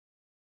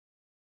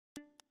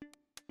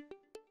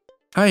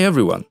Hi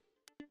everyone,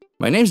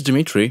 my name is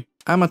Dimitry.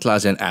 I'm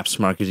Atlassian Apps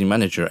Marketing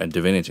Manager at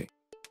Divinity.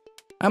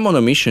 I'm on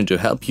a mission to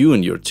help you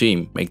and your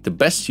team make the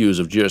best use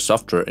of Jira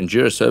software and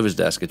Jira Service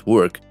Desk at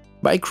work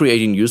by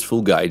creating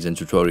useful guides and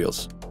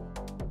tutorials.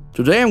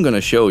 Today I'm going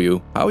to show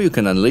you how you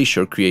can unleash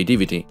your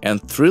creativity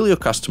and thrill your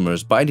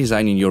customers by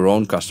designing your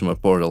own customer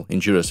portal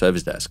in Jira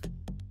Service Desk.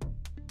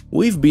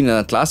 We've been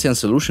an Atlassian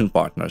solution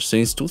partner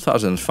since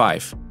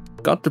 2005,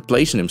 got the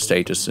Platinum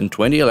status in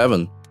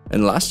 2011,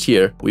 and last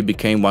year we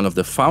became one of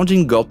the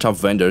founding Gold top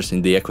vendors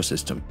in the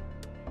ecosystem.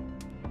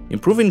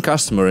 Improving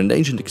customer and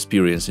agent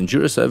experience in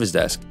Jira Service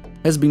Desk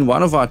has been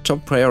one of our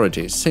top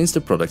priorities since the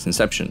product's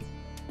inception.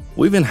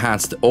 We've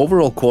enhanced the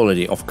overall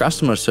quality of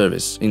customer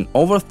service in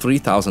over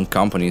 3,000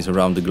 companies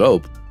around the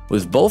globe,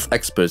 with both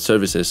expert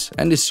services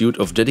and a suite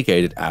of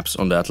dedicated apps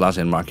on the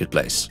Atlassian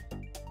marketplace.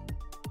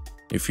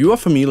 If you are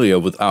familiar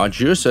with our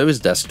Jira Service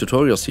Desk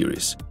tutorial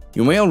series,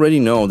 you may already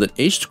know that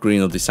each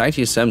screen of this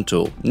ITSM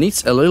tool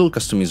needs a little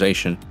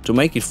customization to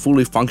make it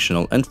fully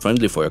functional and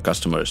friendly for your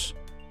customers.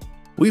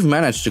 We've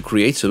managed to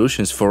create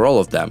solutions for all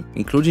of them,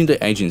 including the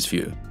agent's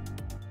view.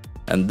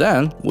 And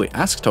then we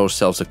asked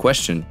ourselves a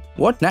question: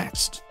 what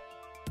next?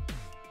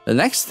 The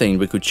next thing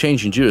we could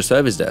change in Jira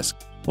Service Desk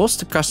was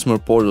the customer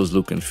portal's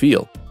look and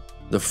feel.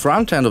 The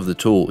front end of the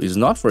tool is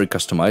not very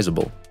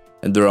customizable,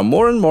 and there are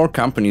more and more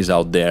companies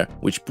out there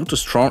which put a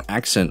strong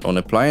accent on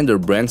applying their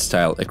brand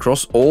style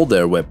across all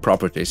their web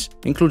properties,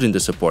 including the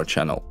support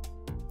channel.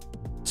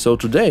 So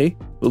today,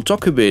 we'll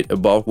talk a bit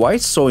about why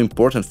it's so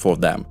important for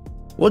them,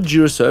 what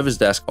Jira Service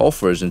Desk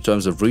offers in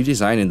terms of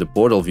redesigning the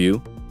portal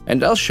view,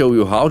 and I'll show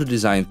you how to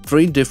design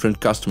 3 different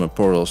customer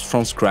portals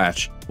from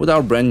scratch with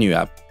our brand new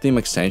app, theme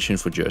extension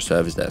for Jira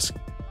Service Desk.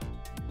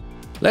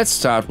 Let's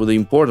start with the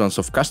importance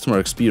of customer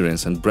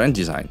experience and brand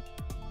design.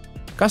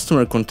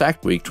 Customer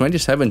Contact Week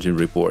 2017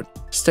 report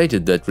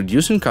stated that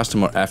reducing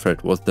customer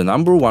effort was the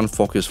 #1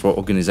 focus for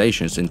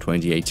organizations in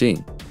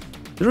 2018.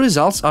 The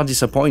results are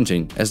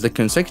disappointing, as the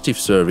consecutive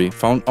survey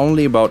found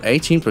only about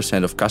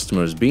 18% of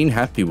customers being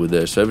happy with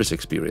their service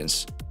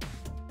experience.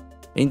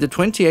 In the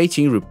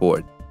 2018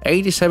 report,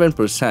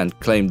 87%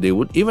 claimed they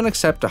would even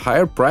accept a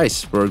higher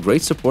price for a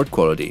great support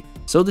quality,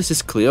 so this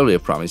is clearly a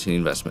promising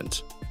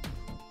investment.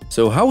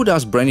 So how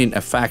does branding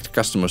affect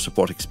customer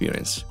support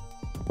experience?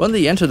 When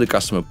they enter the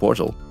customer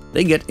portal,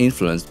 they get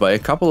influenced by a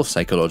couple of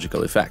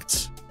psychological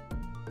effects.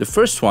 The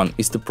first one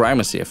is the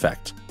primacy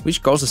effect,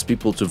 which causes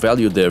people to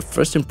value their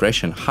first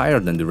impression higher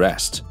than the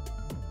rest.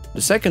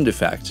 The second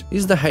effect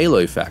is the halo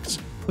effect,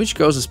 which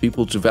causes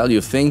people to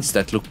value things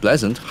that look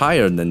pleasant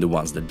higher than the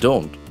ones that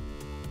don't.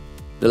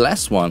 The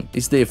last one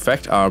is the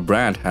effect our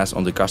brand has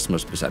on the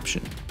customer's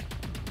perception.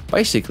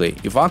 Basically,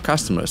 if our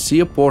customers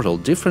see a portal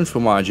different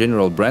from our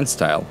general brand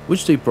style,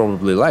 which they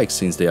probably like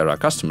since they are our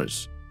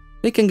customers,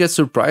 they can get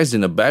surprised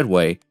in a bad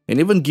way and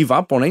even give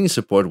up on any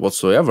support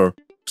whatsoever,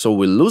 so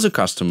we'll lose a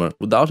customer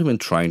without even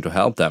trying to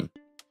help them.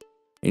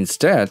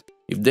 Instead,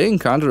 if they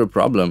encounter a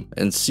problem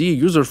and see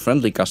a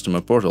user-friendly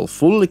customer portal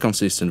fully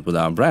consistent with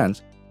our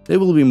brand, they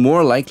will be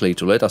more likely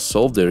to let us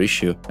solve their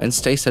issue and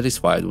stay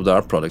satisfied with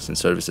our products and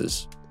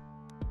services.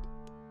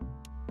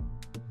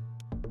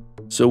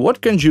 So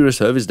what can Jira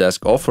Service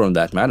Desk offer on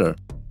that matter?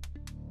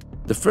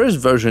 The first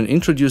version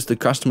introduced the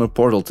customer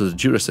portal to the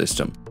Jira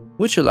system,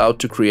 which allowed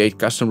to create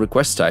custom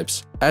request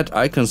types, add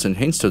icons and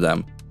hints to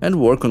them, and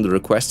work on the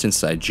requests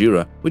inside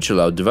Jira, which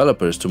allowed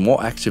developers to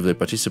more actively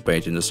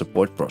participate in the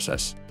support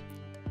process.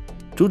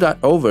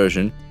 2.0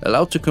 version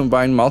allowed to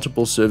combine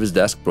multiple Service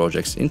Desk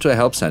projects into a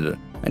help center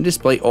and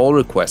display all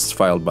requests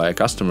filed by a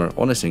customer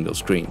on a single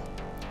screen.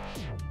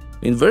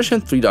 In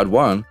version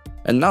 3.1,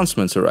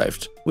 announcements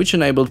arrived, which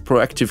enabled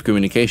proactive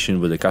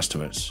communication with the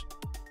customers.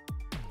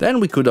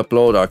 Then we could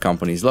upload our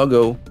company's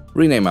logo,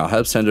 rename our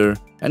help center,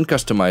 and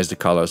customize the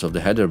colors of the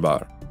header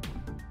bar.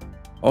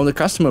 On the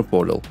customer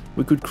portal,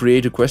 we could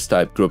create request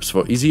type groups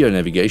for easier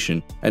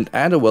navigation and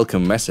add a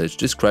welcome message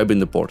describing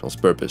the portal's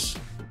purpose.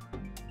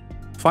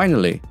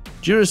 Finally,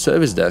 Jira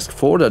Service Desk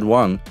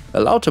 4.1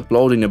 allowed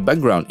uploading a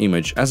background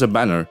image as a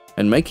banner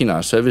and making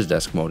our service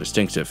desk more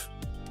distinctive.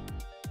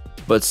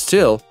 But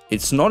still,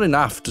 it's not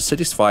enough to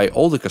satisfy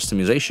all the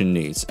customization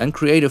needs and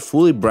create a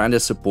fully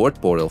branded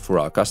support portal for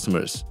our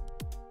customers.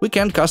 We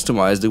can't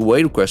customize the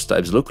way request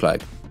types look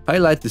like,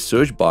 highlight the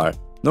search bar,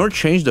 nor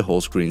change the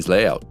whole screen's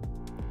layout.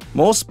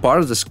 Most part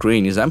of the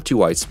screen is empty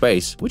white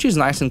space, which is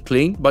nice and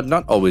clean, but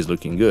not always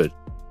looking good.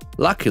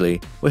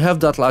 Luckily, we have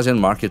the Atlassian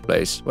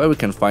marketplace, where we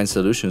can find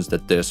solutions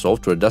that their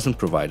software doesn't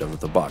provide out of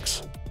the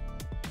box.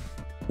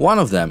 One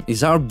of them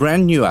is our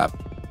brand new app,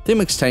 theme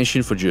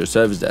extension for Jira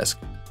Service Desk.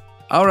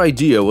 Our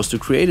idea was to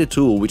create a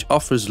tool which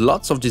offers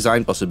lots of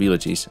design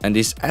possibilities and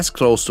is as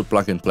close to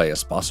plug and play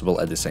as possible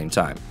at the same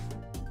time.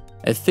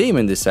 A theme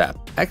in this app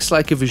acts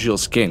like a visual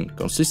skin,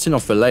 consisting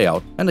of a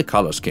layout and a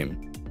color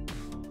scheme.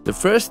 The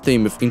first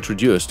theme we've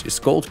introduced is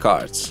called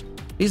Cards.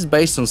 It's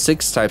based on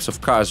 6 types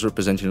of cards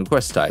representing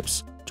request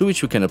types, to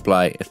which we can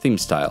apply a theme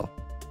style.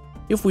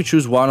 If we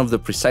choose one of the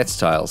preset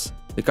styles,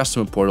 the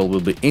customer portal will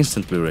be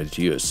instantly ready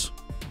to use.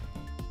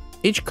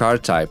 Each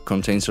card type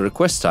contains a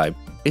request type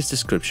its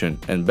description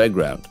and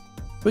background.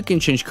 We can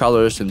change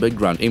colors and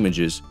background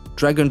images,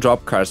 drag and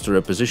drop cards to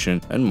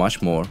reposition, and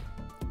much more.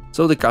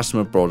 So the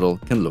customer portal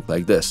can look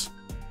like this.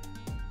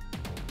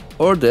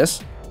 Or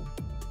this.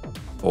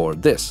 Or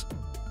this.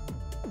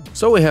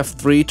 So we have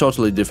 3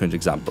 totally different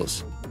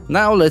examples.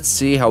 Now let's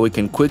see how we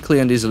can quickly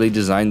and easily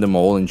design them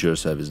all in Jira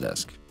Service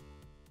Desk.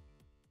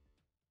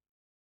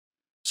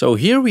 So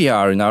here we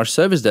are in our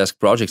Service Desk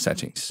project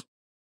settings.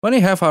 When we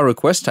have our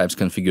request types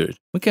configured,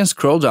 we can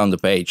scroll down the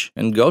page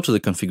and go to the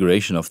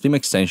configuration of theme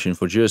extension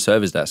for Jira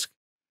Service Desk.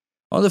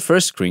 On the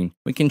first screen,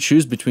 we can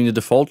choose between the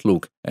default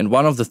look and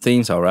one of the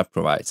themes our app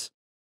provides.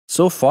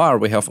 So far,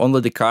 we have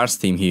only the cards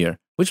theme here,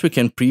 which we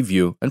can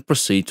preview and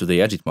proceed to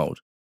the edit mode.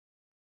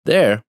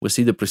 There, we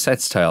see the preset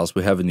styles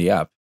we have in the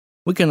app.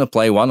 We can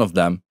apply one of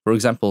them, for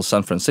example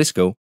San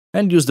Francisco,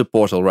 and use the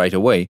portal right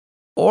away,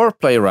 or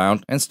play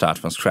around and start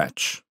from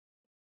scratch.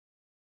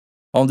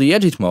 On the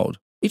edit mode,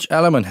 each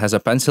element has a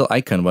pencil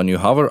icon when you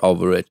hover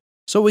over it,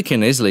 so we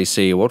can easily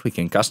see what we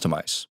can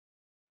customize.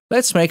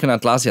 Let's make an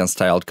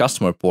Atlassian-styled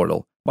customer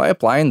portal by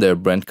applying their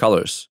brand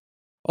colors.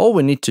 All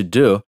we need to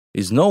do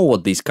is know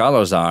what these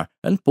colors are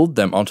and put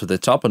them onto the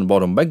top and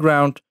bottom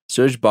background,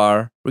 search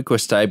bar,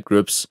 request type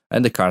groups,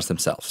 and the cards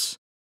themselves.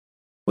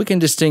 We can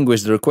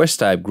distinguish the request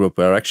type group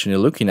we're actually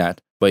looking at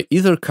by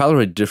either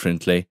color it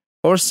differently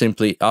or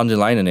simply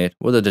underlining it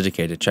with a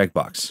dedicated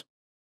checkbox.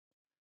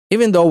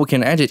 Even though we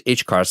can edit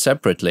each card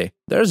separately,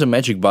 there is a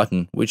magic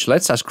button which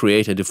lets us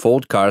create a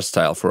default card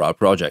style for our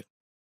project.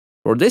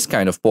 For this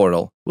kind of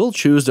portal, we'll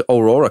choose the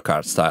Aurora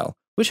card style,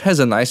 which has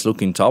a nice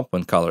looking top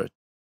when colored.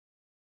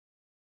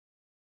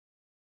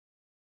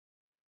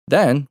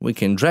 Then, we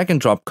can drag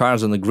and drop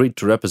cards on the grid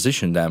to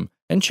reposition them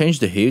and change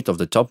the height of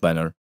the top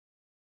banner.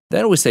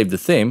 Then we save the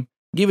theme,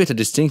 give it a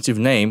distinctive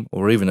name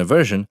or even a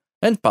version,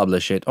 and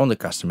publish it on the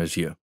customer's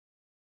view.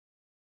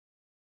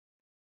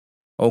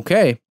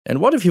 Okay, and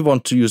what if you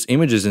want to use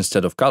images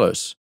instead of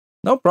colors?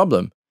 No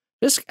problem.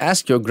 Just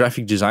ask your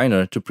graphic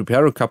designer to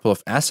prepare a couple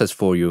of assets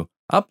for you,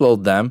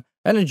 upload them,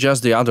 and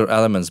adjust the other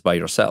elements by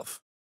yourself.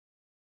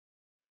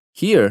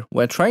 Here,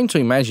 we're trying to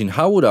imagine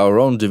how would our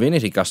own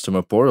Divinity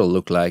customer portal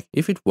look like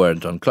if it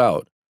weren't on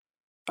cloud.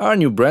 Our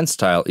new brand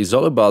style is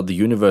all about the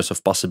universe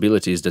of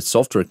possibilities that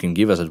software can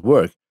give us at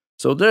work,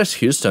 so there's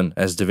Houston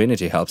as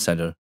Divinity Help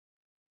Center.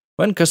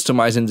 When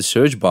customizing the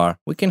search bar,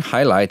 we can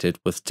highlight it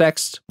with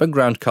text,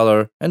 background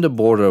color, and a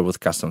border with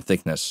custom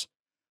thickness.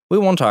 We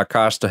want our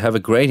cards to have a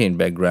gradient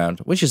background,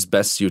 which is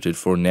best suited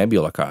for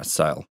Nebula card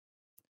style.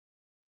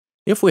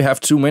 If we have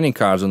too many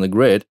cards on the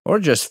grid, or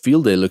just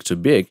feel they look too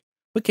big,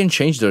 we can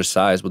change their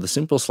size with a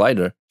simple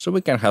slider, so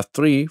we can have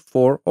 3,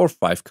 4, or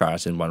 5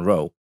 cards in one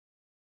row.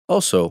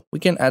 Also, we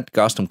can add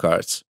custom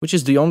cards, which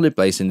is the only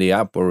place in the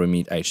app where we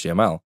meet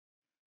HTML.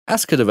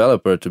 Ask a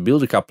developer to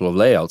build a couple of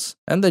layouts,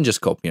 and then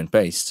just copy and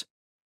paste.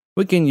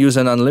 We can use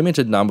an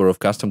unlimited number of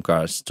custom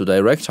cards to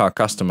direct our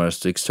customers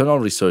to external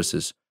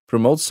resources,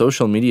 promote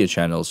social media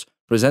channels,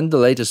 present the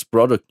latest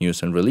product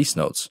news and release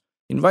notes,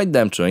 invite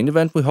them to an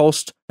event we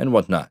host, and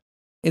whatnot.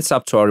 It's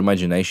up to our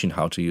imagination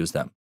how to use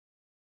them.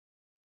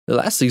 The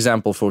last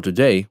example for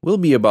today will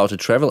be about a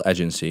travel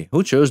agency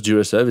who chose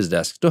Jira Service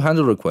Desk to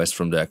handle requests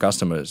from their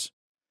customers.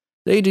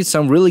 They did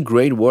some really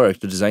great work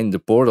to design the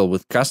portal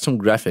with custom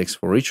graphics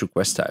for each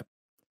request type.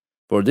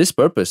 For this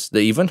purpose,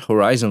 the event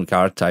horizon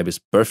card type is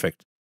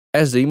perfect,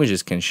 as the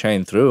images can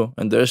shine through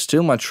and there is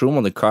still much room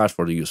on the card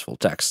for the useful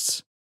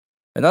texts.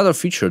 Another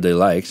feature they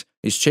liked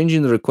is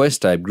changing the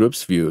request type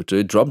groups view to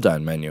a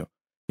drop-down menu.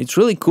 It's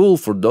really cool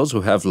for those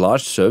who have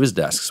large service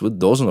desks with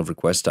dozens of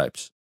request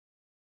types.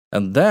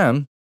 And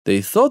then,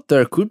 they thought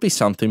there could be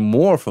something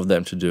more for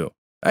them to do.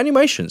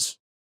 Animations.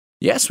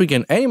 Yes, we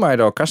can animate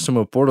our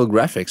customer portal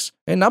graphics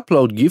and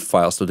upload GIF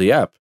files to the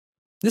app.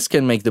 This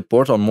can make the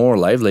portal more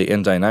lively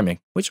and dynamic,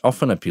 which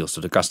often appeals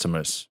to the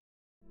customers.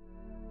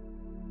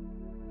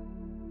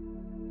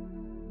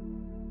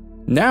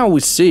 Now we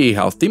see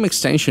how theme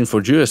extension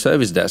for Jira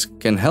Service Desk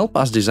can help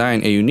us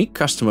design a unique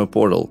customer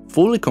portal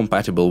fully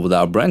compatible with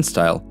our brand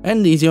style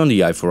and easy on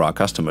the eye for our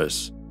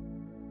customers.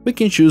 We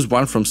can choose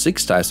one from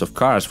 6 types of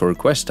cards for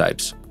request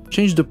types,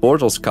 change the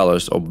portal's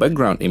colors or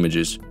background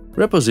images,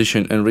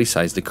 reposition and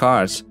resize the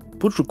cards,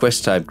 put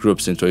request type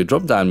groups into a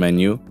drop-down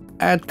menu,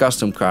 add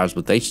custom cards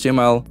with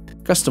HTML,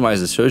 customize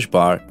the search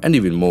bar, and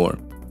even more.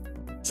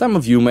 Some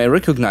of you may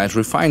recognize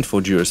Refined for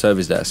Jira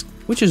Service Desk,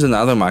 which is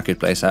another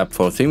marketplace app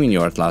for theming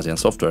your Atlassian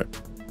software.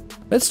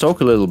 Let's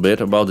talk a little bit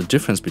about the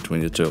difference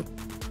between the two.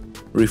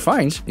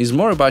 Refined is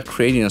more about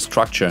creating a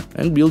structure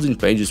and building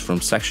pages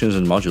from sections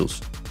and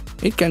modules.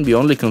 It can be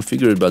only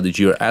configured by the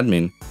Jira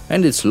admin,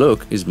 and its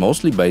look is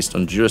mostly based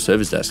on Jira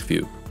Service Desk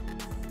view.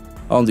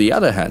 On the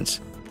other hand,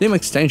 Theme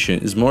Extension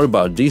is more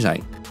about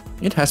design.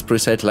 It has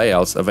preset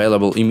layouts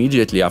available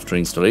immediately after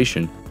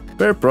installation,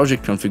 per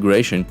project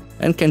configuration,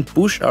 and can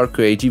push our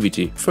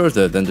creativity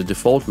further than the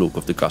default look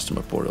of the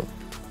customer portal.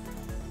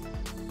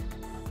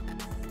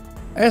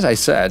 As I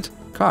said,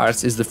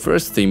 Cards is the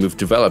first theme we've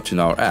developed in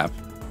our app,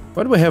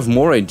 but we have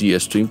more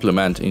ideas to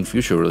implement in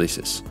future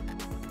releases.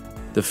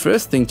 The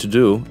first thing to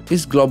do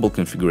is global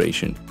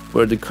configuration.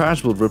 where the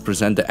cards will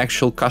represent the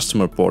actual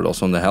customer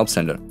portals on the Help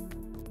Center.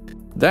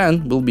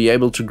 Then we'll be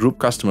able to group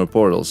customer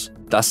portals,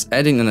 thus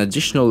adding an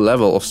additional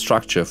level of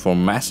structure for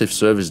massive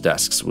service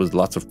desks with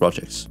lots of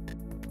projects.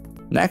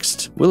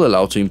 Next, we'll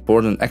allow to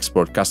import and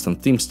export custom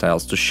theme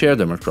styles to share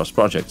them across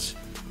projects.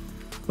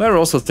 We're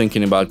also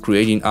thinking about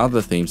creating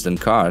other themes than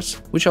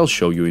cards, which I'll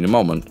show you in a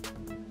moment.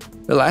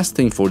 The last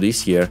theme for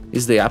this year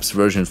is the apps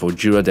version for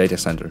Jira Data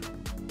Center.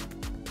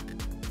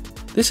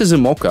 This is a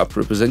mock-up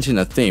representing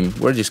a theme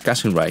we're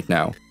discussing right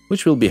now,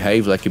 which will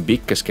behave like a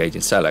big cascade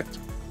in Select.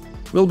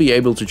 We'll be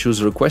able to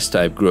choose a request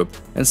type group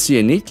and see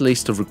a neat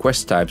list of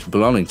request types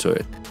belonging to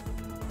it.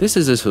 This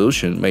is a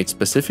solution made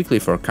specifically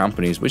for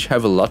companies which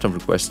have a lot of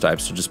request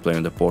types to display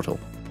on the portal.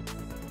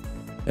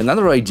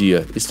 Another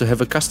idea is to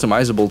have a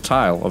customizable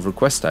tile of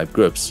request type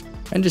groups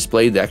and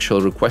display the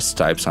actual request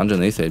types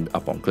underneath it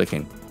upon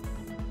clicking.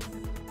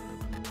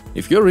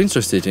 If you're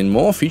interested in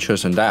more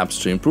features and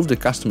apps to improve the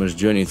customer's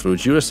journey through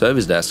Jira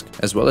Service Desk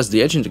as well as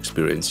the agent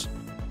experience,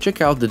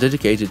 check out the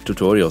dedicated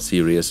tutorial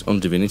series on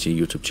Divinity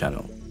YouTube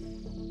channel.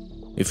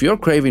 If you're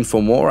craving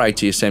for more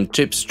ITSM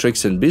tips,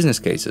 tricks and business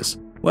cases,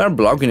 we're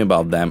blogging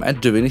about them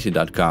at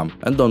divinity.com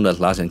and on the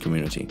Atlassian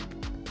community.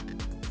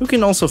 You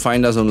can also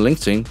find us on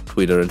LinkedIn,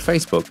 Twitter and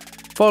Facebook.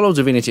 Follow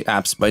Divinity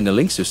apps by the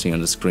links you see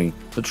on the screen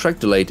to track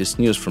the latest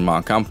news from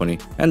our company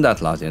and the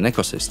Atlassian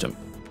ecosystem.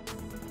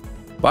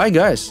 Bye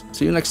guys,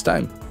 see you next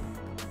time!